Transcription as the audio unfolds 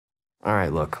All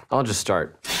right, look, I'll just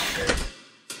start.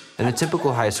 In a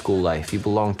typical high school life, you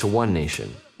belong to one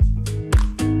nation.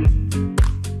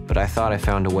 But I thought I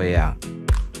found a way out.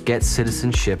 Get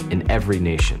citizenship in every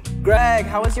nation. Greg,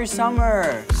 how was your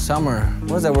summer? Summer? What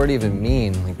does that word even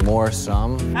mean? Like more,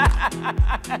 some?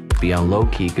 Be on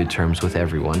low-key good terms with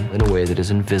everyone in a way that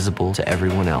is invisible to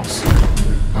everyone else.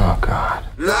 Oh, God.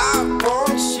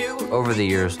 Over the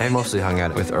years, I mostly hung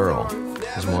out with Earl.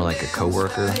 He's more like a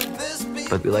coworker,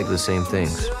 but we like the same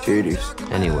things.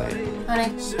 Cuties. Anyway. Honey,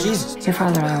 Jesus. your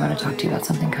father and I want to talk to you about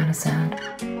something kind of sad.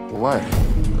 What?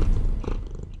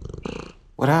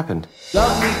 What happened?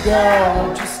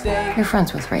 You're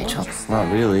friends with Rachel. Not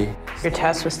really. Your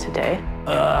test was today.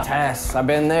 Tess, I've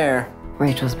been there.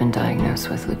 Rachel's been diagnosed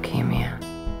with leukemia.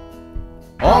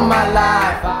 All my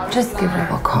life, Just give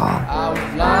her a call.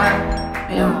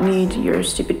 I don't need your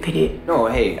stupid pity. No,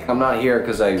 hey, I'm not here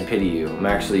because I pity you. I'm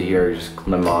actually here just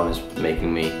my mom is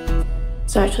making me.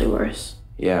 It's actually worse.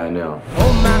 Yeah, I know.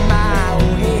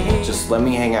 Just let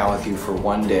me hang out with you for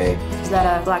one day. Is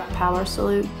that a Black Power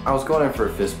salute? I was going in for a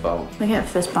fist bump. I can't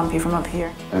fist bump you from up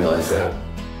here. I realized that.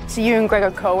 So you and Greg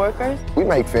are co-workers? We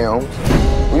make films.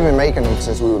 We've been making them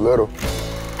since we were little.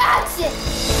 That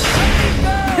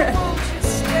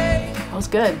was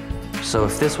good. So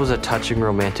if this was a touching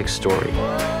romantic story,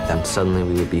 then suddenly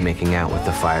we would be making out with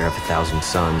the fire of 1,000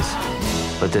 suns.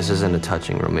 But this isn't a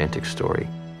touching romantic story.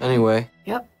 Anyway.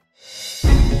 Yep.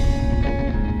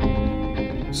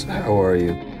 So how are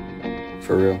you?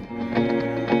 For real?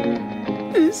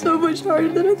 It's so much harder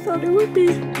than I thought it would be.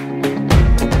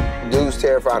 Dude's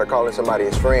terrified of calling somebody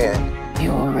his friend.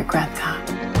 You will regret that.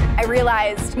 I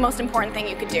realized the most important thing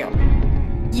you could do.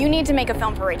 You need to make a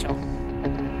film for Rachel.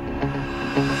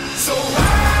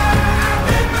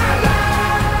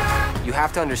 You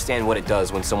have to understand what it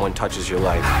does when someone touches your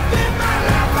life.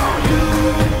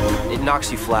 It knocks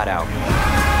you flat out.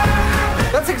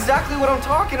 That's exactly what I'm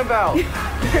talking about.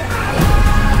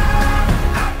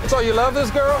 So you love this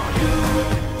girl?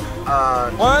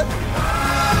 What?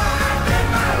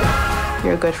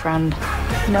 You're a good friend.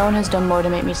 No one has done more to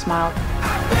make me smile.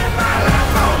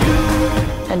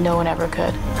 And no one ever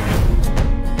could.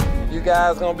 You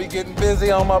guys gonna be getting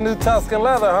busy on my new Tuscan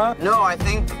leather, huh? No, I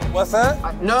think... What's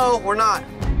that? No, we're not.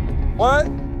 What?